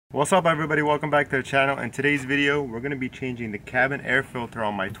What's up everybody, welcome back to the channel. In today's video we're going to be changing the cabin air filter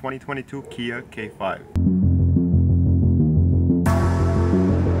on my 2022 Kia K5.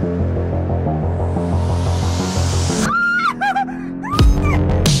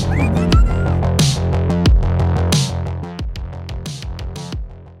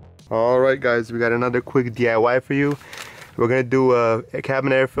 Alright guys, we got another quick DIY for you. We're going to do a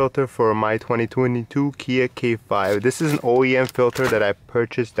cabin air filter for my 2022 Kia K5. This is an OEM filter that I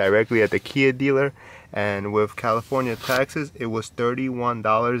purchased directly at the Kia dealer, and with California taxes it was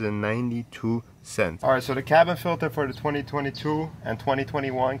 $31.92. Alright, so the cabin filter for the 2022 and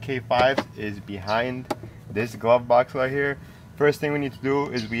 2021 K5s is behind this glove box right here. First thing we need to do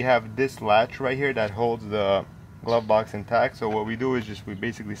is we have this latch right here that holds the glove box intact. So what we do is we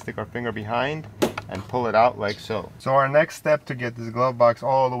basically stick our finger behind and pull it out like so. So our next step to get this glove box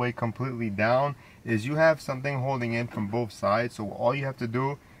all the way completely down is you have something holding in from both sides. So all you have to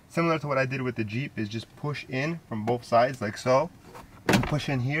do, similar to what I did with the Jeep, is just push in from both sides like so, and push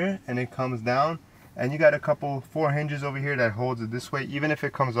in here and it comes down. And you got a four hinges over here that holds it this way. Even if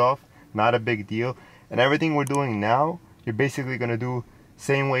it comes off, not a big deal. And everything we're doing now, you're basically going to do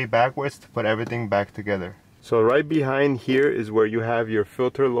same way backwards to put everything back together. So right behind here is where you have your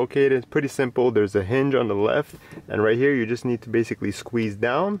filter located. It's pretty simple. There's a hinge on the left, and right here you just need to basically squeeze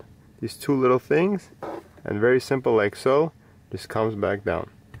down these two little things, and very simple like so, just comes back down.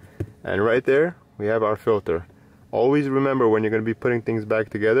 And right there we have our filter. Always remember, when you're going to be putting things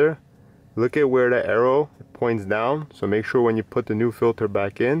back together, look at where the arrow points down. So make sure when you put the new filter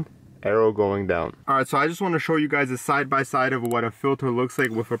back in, arrow going down. Alright, so I just want to show you guys a side-by-side of what a filter looks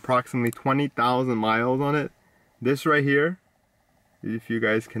like with approximately 20,000 miles on it. This right here, if you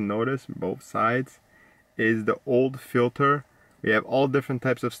guys can notice, both sides, is the old filter. We have all different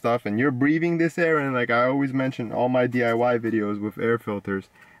types of stuff, and you're breathing this air, and like I always mention all my DIY videos with air filters,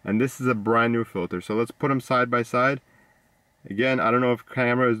 and this is a brand new filter. So let's put them side by side. Again, I don't know if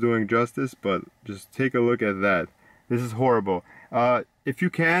camera is doing justice, but just take a look at that. This is horrible. If you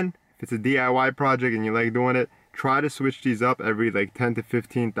can, if it's a DIY project and you like doing it, try to switch these up every like 10 to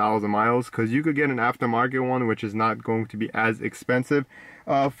 15,000 miles, because you could get an aftermarket one which is not going to be as expensive.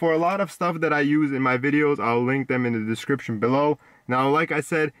 For a lot of stuff that I use in my videos, I'll link them in the description below. Now, like I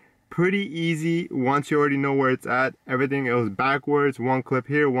said, pretty easy once you already know where it's at. Everything else backwards, one clip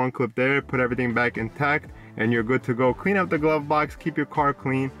here, one clip there, put everything back intact, and you're good to go. Clean up the glove box, keep your car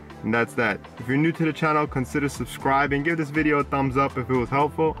clean, and that's that. If you're new to the channel, consider subscribing, give this video a thumbs up if it was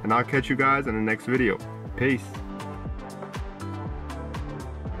helpful, and I'll catch you guys in the next video. Peace.